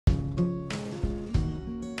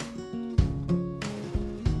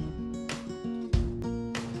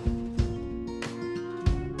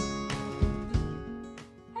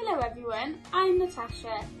everyone, I'm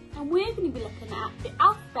Natasha and we're going to be looking at the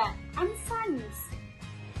alphabet and sounds.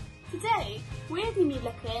 Today we're going to be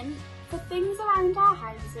looking for things around our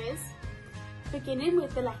houses, beginning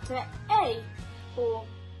with the letter A or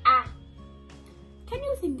A. Can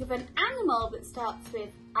you think of an animal that starts with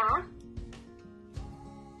A?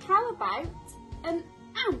 How about an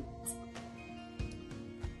ant?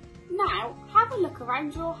 Now have a look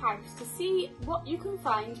around your house to see what you can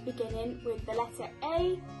find beginning with the letter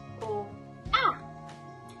A or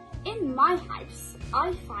A. In my house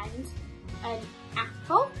I found an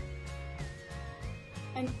apple,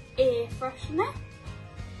 an air freshener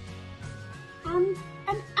and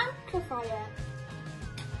an amplifier.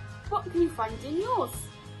 What can you find in yours?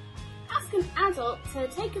 Ask an adult to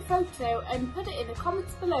take a photo and put it in the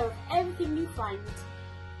comments below of everything you find.